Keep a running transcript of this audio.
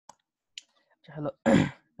Hello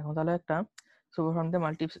এখন তাহলে একটা সুপার ফর্ম দিয়ে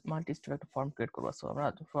মাল্টি স্টেপ একটা ফর্ম ক্রিয়েট করবো। সো আমরা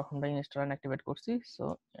ফর্মটা ইনস্টল এন্ড অ্যাক্টিভেট করছি। সো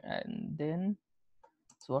দেন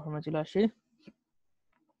সুপার ফর্মে চলে আসি।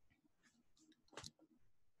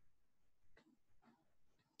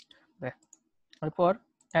 এরপর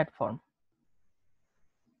অ্যাড ফর্ম,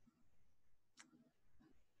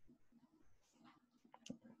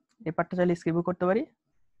 এই পার্টটা চাইলে স্কিপও করতে পারি।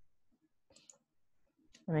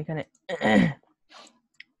 আমি এখানে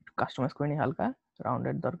কাস্টমাইজ করে নিই, হালকা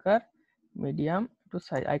রাউন্ডেড দরকার, মিডিয়াম একটু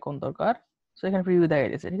সাইজ আইকন দরকার। সো এখানে প্রিভিউ দেখা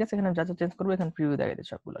দিয়েছে, ঠিক আছে। এখানে যা যা চেঞ্জ করবো এখানে প্রিভিউ দেখা দিয়েছে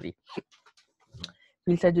সবগুলোরই।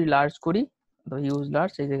 ফিল সাইজ যদি লার্জ করি তো ইউজ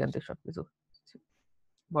লার্জ, এই যেখান থেকে সবকিছু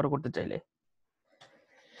বড় করতে চাইলে,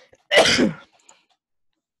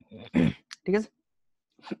 ঠিক আছে।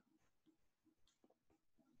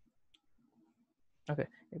 ওকে,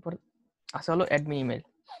 এরপর আসা হলো admin email.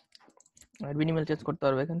 Admin email change করতে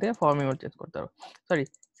পারবো এখান থেকে, ফর্ম ইমেল চেঞ্জ করতে পারবো। সরি,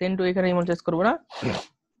 সেন্ড টু এখানে ইমেল চেঞ্জ করবো না।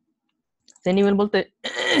 সেন্ড ইমেল বলতে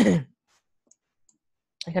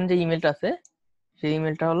এখানে যে ইমেলটা আছে সেই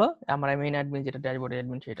ইমেলটা হলো আমার মেইন অ্যাডমিন, যেটা ড্যাশবোর্ডের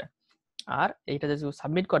অ্যাডমিন সেটা। আর এইটা যদি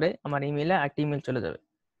সাবমিট করে আমার ইমেইলে একটা ইমেল চলে যাবে,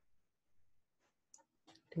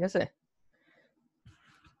 ঠিক আছে।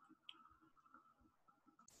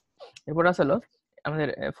 এরপর আসলো আমাদের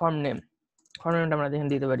ফর্ম নেম। ফর্ম নেমটা আমরা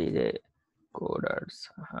এখানে দিতে পারি যে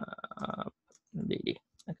Codershub-BD,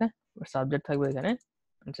 ওকে। সাবজেক্ট থাকবে এখানে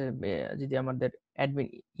যদি আমাদের অ্যাডমিন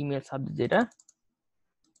ইমেল সাবজেক্ট যেটা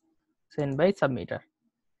সেন্ড বাই সাবমিটার।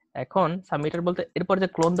 এখন সাবমিটার বলতে এরপর যে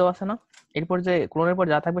ক্লোন দেওয়া আছে না, এরপর যে ক্লোনের পর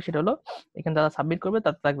যা থাকবে সেটা হলো এখানে যারা সাবমিট করবে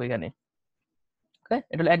তার থাকবে এখানে, ওকে।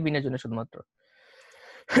 এটা হলো অ্যাডমিনের জন্য শুধুমাত্র।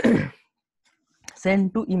 সেন্ড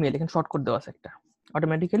টু ইমেল এখানে শর্টকাট দেওয়া আছে একটা,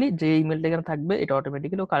 অটোমেটিক্যালি যে ইমেলটা এখানে থাকবে এটা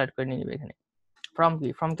অটোমেটিক্যালি ও কালেক্ট করে নিয়ে নেবে এখানে। ফর্ম কি,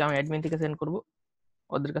 ফর্মকে আমি অ্যাডমিন থেকে সেন্ড করব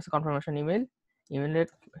ওদের কাছে কনফার্মেশন ইমেল। ইমেলের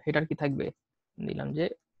হেডার কি থাকবে, দিলাম যে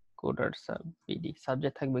Codershub-BD,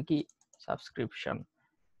 সাবজেক্ট থাকবে কি সাবস্ক্রিপশন,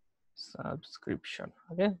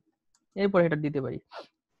 ওকে। এরপর হেডার দিতে পারি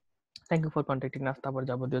থ্যাংক ইউ ফর কন্ট্যাক্টিং আস, তারপর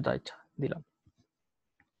যাবতীয় যা ইচ্ছা দিলাম।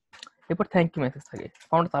 এরপর থ্যাংক ইউ মেসেজ থাকে।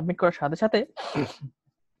 ফর্মটা সাবমিট করার সাথে সাথে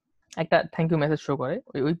একটা থ্যাংক ইউ মেসেজ শো করে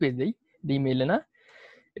ওই পেজেই, ইমেইলে না,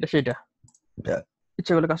 এটা সেটা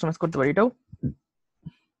ইচ্ছে করলে কাস্টমাইজ করতে পারি এটাও,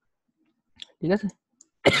 ঠিক আছে।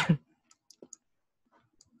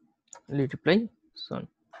 রিপ্লাই সুন,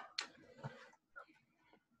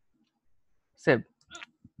 সেভ।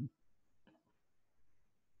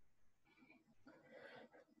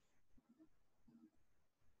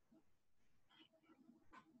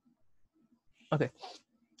 ওকে,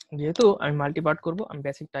 যেহেতু আমি মাল্টিপার্ট করব, আমি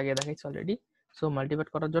বেসিকটা আগে দেখাইছি অলরেডি। সো মাল্টিপার্ট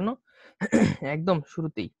করার জন্য একদম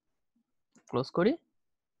শুরুতেই ক্লোজ করি,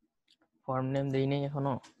 ফর্ম নেম দেই নেই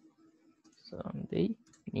এখনো, সো আমি দেই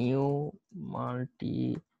নিউ মাল্টি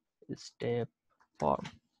স্টেপ ফর্ম,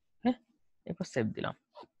 হ্যাঁ। এরপর সেভ দিলাম।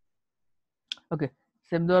 ওকে,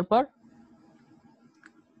 সেভ দেওয়ার পর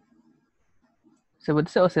সেভ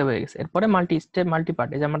হচ্ছে, ও সেভ হয়ে গেছে। এরপরে মাল্টি স্টেপ মাল্টিপার্ট,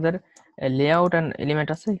 এই যে আমাদের লেআউট এন্ড এলিমেন্ট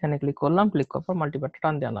আছে, এখানে ক্লিক করলাম, ক্লিক করার পর মাল্টিপার্টটা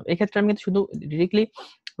টান দিয়ে আনলাম। এক্ষেত্রে আমি কিন্তু শুধু ডিরেক্টলি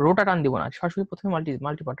রোটা টান দিব না, সরাসরি প্রথমে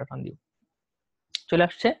মাল্টিপার্টটা টান দিব। চলে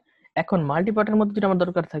আসছে। এখন মাল্টিপার্টের মধ্যে যেটা আমার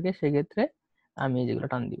দরকার থাকে সেই ক্ষেত্রে আমি যেগুলো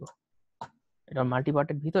টান দিব, এটা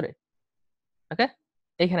মাল্টিপার্টের ভিতরে, ওকে।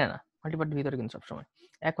 এখানে না, মাল্টিপার্টের ভিতরে কিন্তু সবসময়।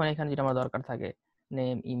 এখন এখানে যেটা আমার দরকার থাকে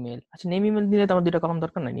নেম ইমেল, আচ্ছা নেম ইমেল দিলে তো আমার দুটো কলাম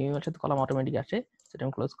দরকার নাই, নেম ইমেল সাথে কলাম অটোমেটিক আসে, সেটা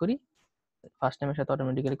আমি ক্লোজ করি। ফার্স্ট নেমের সাথে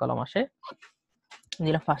অটোমেটিক্যালি কলাম আসে,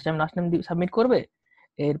 যেটা first time last name submit করবে,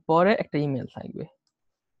 এরপরে একটা ইমেল থাকবে,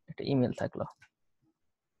 একটা ইমেল থাকলো,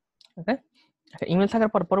 ওকে। একটা ইমেল থাকার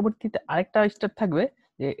পর পরবর্তীতে আরেকটা স্টেপ থাকবে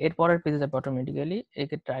যে এর পরের পেজে যাবে অটোমেটিক্যালি। এই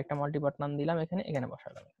ক্ষেত্রে আরেকটা মাল্টিপার্ট নাম দিলাম এখানে, এখানে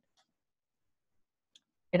বসালাম।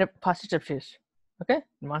 এটা ফার্স্ট স্টেপ শেষ, ওকে।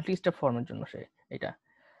 মাল্টি স্টেপ ফর্মের জন্য সে এটা,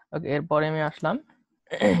 ওকে। এরপরে আমি আসলাম,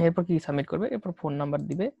 এরপর কি সাবমিট করবে, এরপর ফোন নাম্বার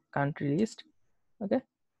দিবে, কান্ট্রি লিস্ট, ওকে।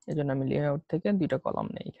 এই জন্য আমি লেআউট থেকে দুইটা কলাম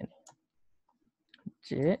নেই এখানে,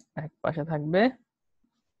 যে এক পাশে থাকবে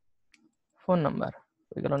ফোন নাম্বার,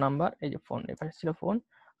 কই গেল নাম্বার, এই যে ফোন, এই পাশে ছিল ফোন,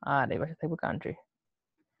 আর এই পাশে থাকবে কান্ট্রি,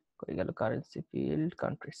 কই গেল কারেন্সি ফিল্ড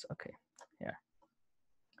কান্ট্রিজ, ওকে।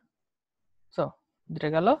 সো দুটা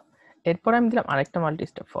গেল। এরপর আমি দিলাম আরেকটা মাল্টি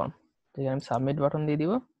স্টেপ ফর্ম, যেখানে আমি সাবমিট বাটন দিয়ে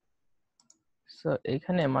দিব। সো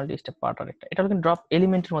এইখানে মাল্টি স্টেপ পার্ট আরেকটা, এটা কিন্তু ড্রপ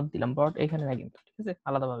এলিমেন্টের মধ্যে দিলাম, বাট এখানে না কিন্তু, ঠিক আছে,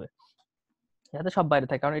 আলাদাভাবে, যাতে সব বাইরে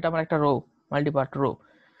থাকে, কারণ এটা আমার একটা rho, multi part rho.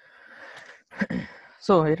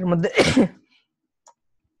 So এটার মধ্যে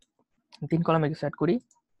 3 কলামে কিছু অ্যাড করি,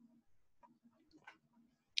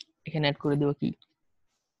 এখানে অ্যাড করে দিব কি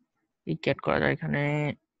অ্যাড করা যায় এখানে,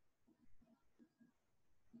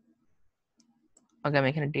 ওকে। আমি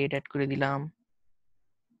এখানে ডেট অ্যাড করে দিলাম,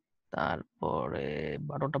 তারপরে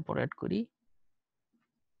 12টা পরে অ্যাড করি,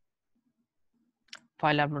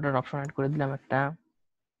 ফাইল আপলোডের অপশন অ্যাড করে দিলাম একটা,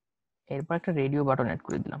 এরপর একটা রেডিও বাটন অ্যাড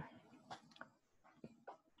করে দিলাম।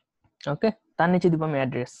 ওকে, তার নিচে দিব আমি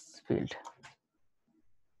অ্যাড্রেস ফিল্ড,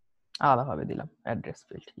 আলাদাভাবে দিলাম অ্যাড্রেস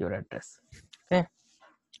ফিল্ড, ইওর অ্যাড্রেস। ওকে,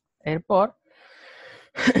 এরপর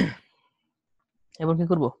এবার কি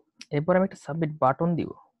করব, এরপর আমি একটা সাবমিট বাটন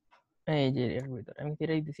দিব, এই যে এর ভিতরে আমি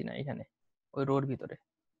এটাই দিছি না, এখানে ওই রোর ভিতরে।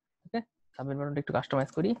 ওকে, সাবমিট বাটনটা একটু কাস্টমাইজ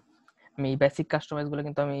করি। আমি এই বেসিক কাস্টমাইজ গুলো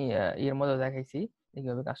কিন্তু আমি এর মধ্যে দেখাইছি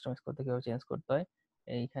কিভাবে কাস্টমাইজ করতে, কিভাবে চেঞ্জ করতে হয়।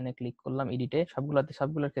 এইখানে ক্লিক করলাম এডিটে,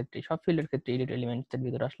 সবগুলোর ক্ষেত্রে, সব ফিল্ডের ক্ষেত্রে এডিট এলিমেন্টস এর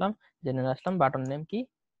ভিতরে আসলাম, জেনারেল আসলাম, বাটন নেম কি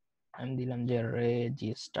আমি দিলাম যে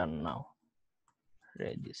রেজিস্টার নাও,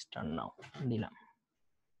 রেজিস্টার নাও দিলাম।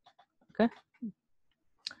 ওকে,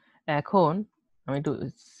 এখন আমি একটু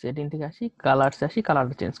সেটিং থেকে আসি, কালারসে আসি,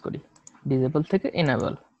 কালারটা চেঞ্জ করি, ডিসেবল থেকে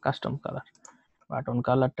এনেবল কাস্টম কালার, বাটন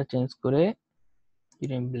কালারটা চেঞ্জ করে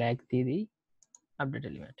যদি আমি ব্ল্যাক দিয়ে দিই, আপডেট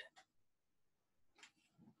এলিমেন্ট।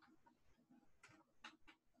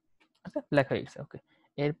 আচ্ছা, ব্ল্যাক হয়ে গেছে। ওকে,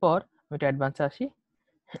 এরপর আমি একটু অ্যাডভান্সে আসি,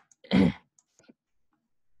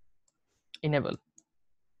 এনেবল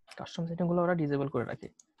কাস্টম সেটিং গুলো ওরা ডিসেবল করে রাখে,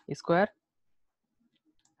 স্কোয়ার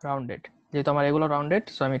রাউন্ডেড, যেহেতু আমার এগুলো রাউন্ডেড,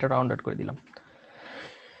 সো আমি এটা রাউন্ডেড করে দিলাম।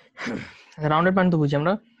 রাউন্ডেড মানে তো বুঝি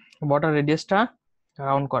আমরা, বর্ডার রেডিয়াসটা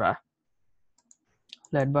রাউন্ড করা।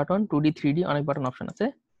 ফ্ল্যাট বাটন, 2D 3D অনেক বাটন অপশন আছে,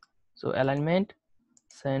 so alignment,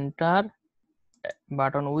 centre,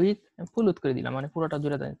 button with full with করে দিলাম, মানে পুরোটা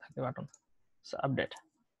জুড়ে থাকে বাটন। আপডেট।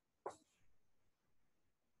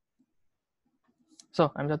 সো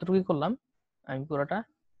আমি যতটুকু করলাম, আমি পুরোটা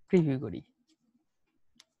প্রিভিউ করি।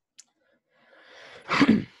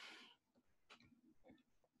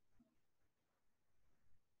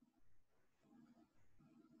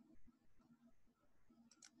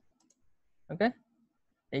 ওকে,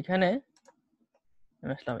 এইখানে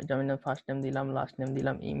আসলাম, আমি ফার্স্ট নেম দিলাম, লাস্ট নেম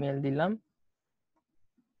দিলাম, ইমেল দিলাম।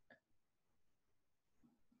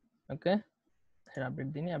 ওকে, আপডেট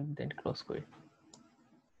দিন, আপডেট ক্লোজ করি,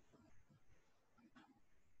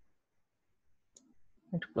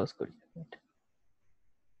 একটু ক্লোজ করি।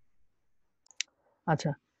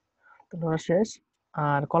 আচ্ছা, তো ধরা শেষ।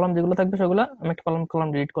 আর কলাম যেগুলো থাকবে সেগুলো আমি একটা কলাম কলাম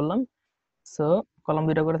ডিলিট করলাম, সো কলাম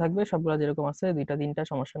দুইটা করে থাকবে, সবগুলো যেরকম আছে দুইটা তিনটা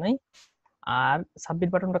সমস্যা নাই। আর সাবমিট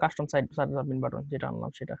বাটনটা কাস্টম সাইড সাবমিট বাটন যেটা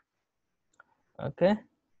আনলাম সেটা। ওকে,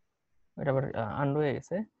 এটা আবার আনডু হয়ে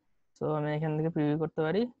গেছে, সো আমি এখান থেকে প্রিভিউ করতে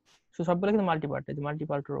পারি। সবগুলো কিন্তু মাল্টিপার্ট, এই যে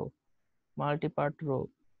মাল্টিপার্ট রো, মাল্টিপার্ট রো,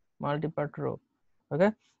 মাল্টিপার্ট রো। ওকে,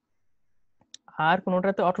 আর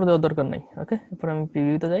কোনোটাতে অটো দেওয়ার দরকার নাই। ওকে, এরপর আমি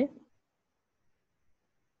প্রিভিউতে যাই।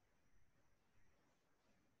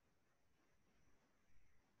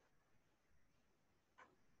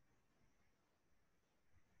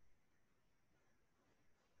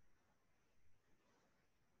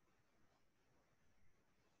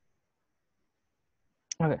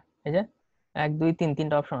 ওকে, এই যে 1 2 3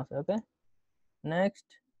 তিনটা অপশন আছে। ওকে, নেক্সট,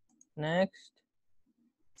 নেক্সট,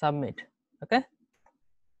 সাবমিট। ওকে,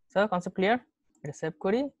 সো কনসেপ্ট ক্লিয়ার। এটা সেভ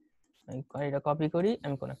করি, আমি এটা কপি করি,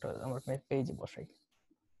 আমি কোন একটা আমার পেজে বসাই,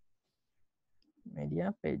 মিডিয়া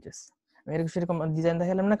পেজেস। আমি এরকম সেরকম ডিজাইন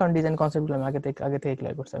দেখালাম না, কারণ ডিজাইন কনসেপ্টগুলো আমি আগে থেকে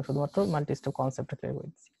ক্লিয়ার করছি, আমি শুধুমাত্র মাল্টি স্টেপ কনসেপ্টটা ক্লিয়ার করে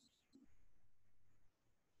দিচ্ছি।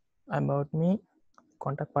 অ্যাবাউট মি,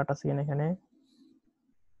 কন্টাক্ট পার্ট আছে এখানে,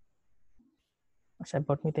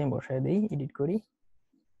 অ্যাবাউট মিতে আমি বসাই দিই, এডিট করি।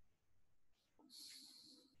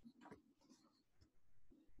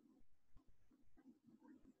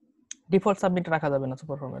 ডিফল্ট সাবমিট রাখা যাবে না,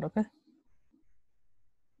 সুপার ফরম্যাট। ওকে,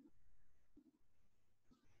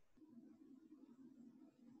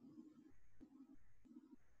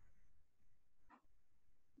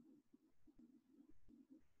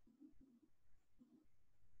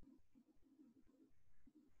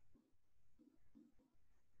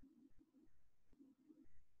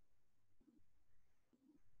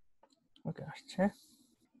 ওকে আসছে,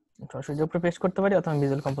 সরাসরি উপরে পেস্ট করতে পারি, অথবা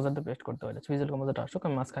ভিজুয়াল কম্পোজারটা পেস্ট করতে পারি। ভিজুয়াল কম্পোজারটা আসুক,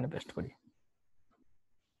 আমি মাঝখানে পেস্ট করি।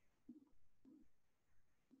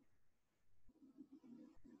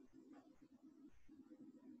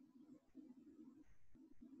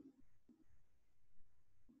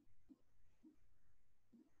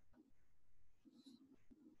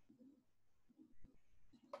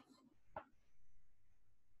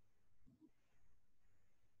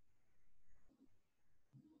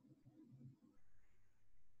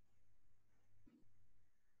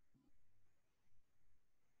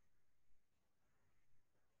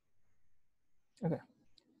 ওকে,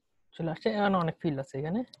 চলে আসছে। এখানে অনেক ফিল্ড আছে,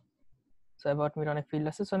 এখানে সো অ্যাবাউট মির অনেক ফিল্ড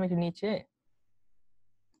আছে, সো আমি নিচে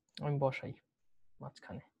আমি বসাই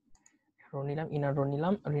মাঝখানে রো নিলাম, ইনার রো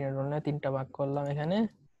নিলাম, ইনার রো নিয়ে তিনটা ভাগ করলাম, এখানে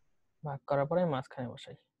ভাগ করার পরে মাঝখানে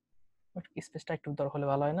বসাই। স্পেসটা একটু দরকার হলে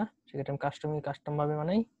ভালো হয় না, সেক্ষেত্রে আমি কাস্টম ভাবে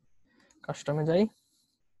বানাই। কাস্টমে যাই,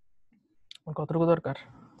 আমার কতটুকু দরকার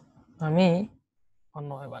আমি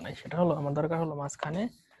অন্যভাবে বানাই। সেটা হলো আমার দরকার হলো মাঝখানে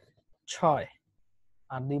 6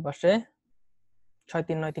 আর দুই পাশে 6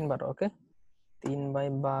 3 9 3 12। ওকে,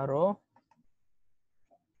 3/12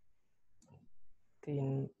 3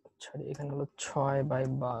 সরি এখানে হলো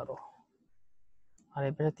 6/12 আর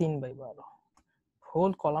এই পাশে 3/12,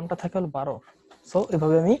 হোল কলামটা থাকে হলো 12। সো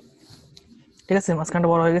এভাবে আমি, ঠিক আছে, মাঝখানটা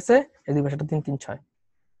বড় হয়ে গেছে, এই দুই পাশেটা 3 3 6,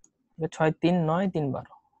 6 3 9 3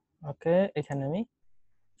 12। ওকে, এখানে আমি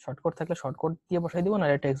শর্টকাট থাকলে শর্টকাট দিয়ে বসাই দিব, না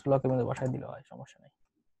টেক্সট ব্লকের মধ্যে বসাই দিলে হয়, সমস্যা নেই।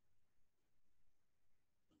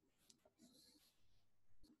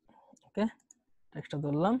 ওকে, টেক্সটটা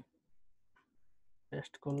ধরলাম,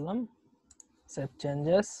 পেস্ট করলাম, সেভ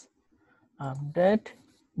চেঞ্জেস, আপডেট,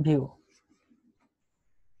 ভিউ।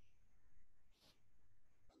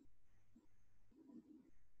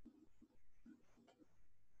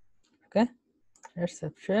 ওকে,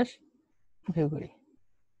 সেভ শেষ, ভিউ করি।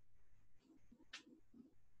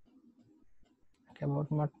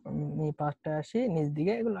 আমি পাঁচটা আসি নিচ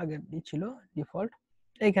দিকে, এগুলো আগে ছিল ডিফল্ট।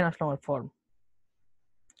 এইখানে আসলো আমার ফর্ম,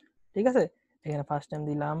 ঠিক আছে। এখানে ফার্স্ট নেম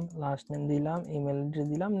দিলাম, লাস্ট নেম দিলাম, ইমেল অ্যাড্রেস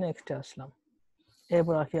দিলাম, নেক্সটে আসলাম।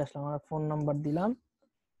 এরপর আসি আসলাম আমার ফোন নাম্বার দিলাম,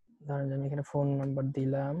 ধরেন আমি এখানে ফোন নাম্বার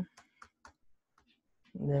দিলাম,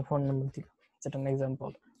 ফোন নাম্বার দিলাম, সেটা এক্সাম্পল।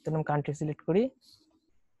 তাহলে কান্ট্রি সিলেক্ট করি,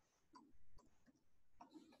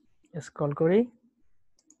 স্ক্রল করি,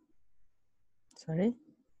 সরি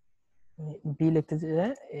বি লিখতে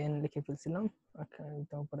যাই এন লিখে ফেলছিলাম।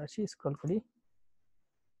 একদম উপর আসি, স্ক্রল করি,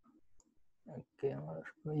 ওকে আমার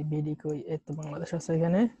ওই বিডি কই, এই তো বাংলাদেশ আছে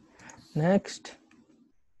এখানে, নেক্সট।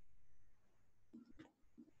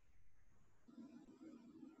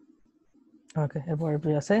 ওকে, এরপর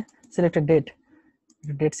আছে সিলেক্টেড ডেট,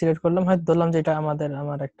 ডেট সিলেক্ট করলাম, হয়তো ধরলাম যে এটা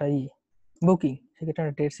আমার একটা বুকিং,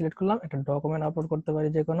 সেক্ষেত্রে ডেট সিলেক্ট করলাম। একটা ডকুমেন্ট আপলোড করতে পারি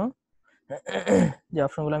যে কোনো, যে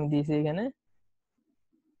অপশনগুলো আমি দিয়েছি এখানে,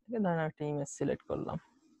 ধরেন একটা ইমেজ সিলেক্ট করলাম।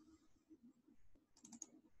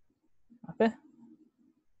 ওকে,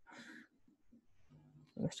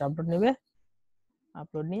 ইমেজটা আপলোড নেবে,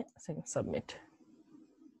 আপলোড নিয়ে সাবমিট।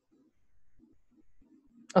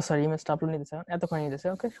 ও সরি, ইমেজটা আপলোড নিতেছে, এতক্ষণ নিতেছে।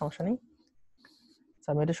 ওকে, সমস্যা নেই,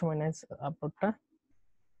 সাবমিটের সময় নেই আপলোডটা।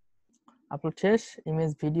 আপলোড শেষ,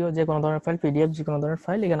 ইমেজ ভিডিও যে কোনো ধরনের ফাইল, পিডিএফ যে কোনো ধরনের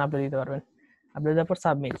ফাইল এখানে আপলোড দিতে পারবেন। আপলোড দেওয়ার পর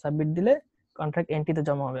সাবমিট দিলে কন্ট্রাক্ট এন্ট্রিতে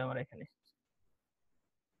জমা হবে আমার এখানে।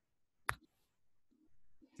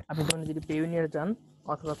 আপনি ধরুন যদি পেইওনিয়ার যান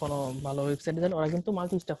অথবা কোনো ভালো ওয়েবসাইটে যান, ওরা কিন্তু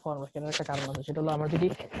মাল্টি স্টেপ ফর্ম রাখে। একটা কারণ আছে, সেটা হলো আমার যদি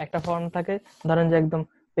একটা ফর্ম থাকে, ধরেন যে একদম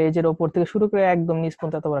পেজের ওপর থেকে শুরু করে একদম নিচ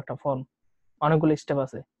পর্যন্ত এত বড় একটা ফর্ম, অনেকগুলো স্টেপ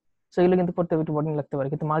আছে, সেগুলো কিন্তু পড়তে একটু বোরিং লাগতে পারে।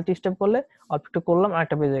 কিন্তু মাল্টি স্টেপ করলে অল্প একটু করলাম আর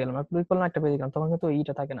একটা পেজে গেলাম, আপলোড করলাম একটা পেজে গেলাম, তখন কিন্তু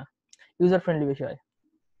এইটা থাকে না, ইউজার ফ্রেন্ডলি বেশি হয়।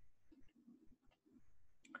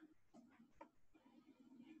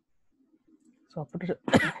 সো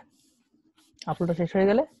আপলোডটা শেষ হয়ে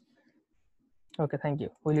গেলে, okay thank you,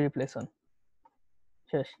 will replace on,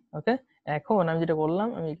 শেষ। ওকে, এখন আমি যেটা করলাম,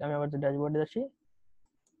 আমি আবার যে ড্যাশবোর্ডে আসি,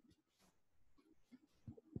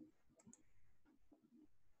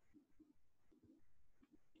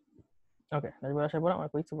 ওকে ড্যাশবোর্ড আসার পর আমরা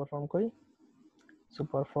কুইক সুপার ফর্ম করি,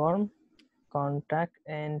 সুপার ফর্ম কন্ট্যাক্ট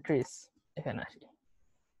এন্ট্রিস, এখানে আসি।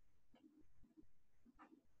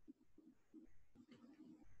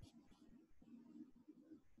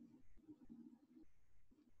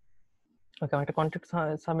 ওকে, আমি একটা কন্ট্যাক্ট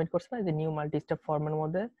সাবমিট করছি না, যে নিউ মাল্টি স্টেপ ফর্মের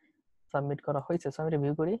মধ্যে সাবমিট করা হয়েছে। সো আমি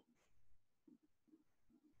রিভিউ করি,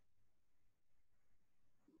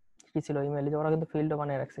 কি ছিল ইমেইলে, ওরা কিন্তু ফিল্ডও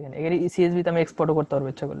বানিয়ে রাখছে এখানে। এর সিএসভি তে আমি এক্সপোর্টও করতে পারবো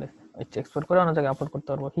ইচ্ছা করলে, এক্সপোর্ট করে অন্য জায়গায় আপলোড করতে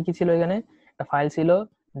পারবো। কি কি ছিল এখানে, একটা ফাইল ছিল,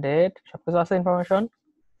 ডেট, সবকিছু আছে, ইনফরমেশন,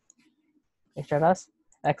 স্ট্যাটাস,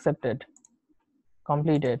 অ্যাকসেপ্টেড,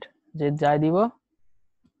 কমপ্লিটেড, যে যাই দিব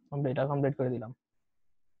কমপ্লিট করে দিলাম।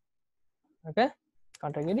 ওকে,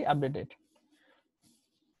 কন্ট্যাক্ট আইডি আপডেটেড।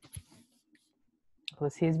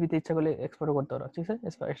 সিএসবি তে ইচ্ছা করলে এক্সপোর্ট করতে পারো, ঠিক আছে,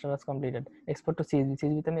 status completed, export two CSB,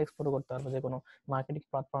 CSB তে আমি এক্সপোর্ট করতে পারবো যে কোনো মার্কেটিং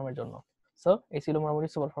প্ল্যাটফর্মের জন্য। সো এই ছিল মোটামুটি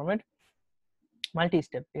সুপার ফরম্যাট মাল্টি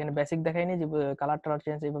স্টেপ। এখানে বেসিক দেখাইনি, যে কালার টালার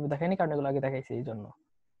চেঞ্জ এইভাবে দেখাইনি, কারণ এগুলো আগে দেখাইছি এই জন্য।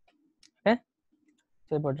 হ্যাঁ,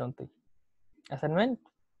 সেই পর্যন্তই অ্যাসাইনমেন্ট।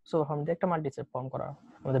 সো ফর্ম দিয়ে একটা মাল্টি স্টেপ ফর্ম করা,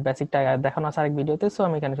 আমাদের বেসিকটা দেখানো আছে আরেক ভিডিওতে। সো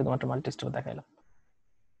আমি এখানে শুধুমাত্র মাল্টি স্টেপ দেখাইলাম।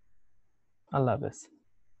 আল্লাহ হাফেজ।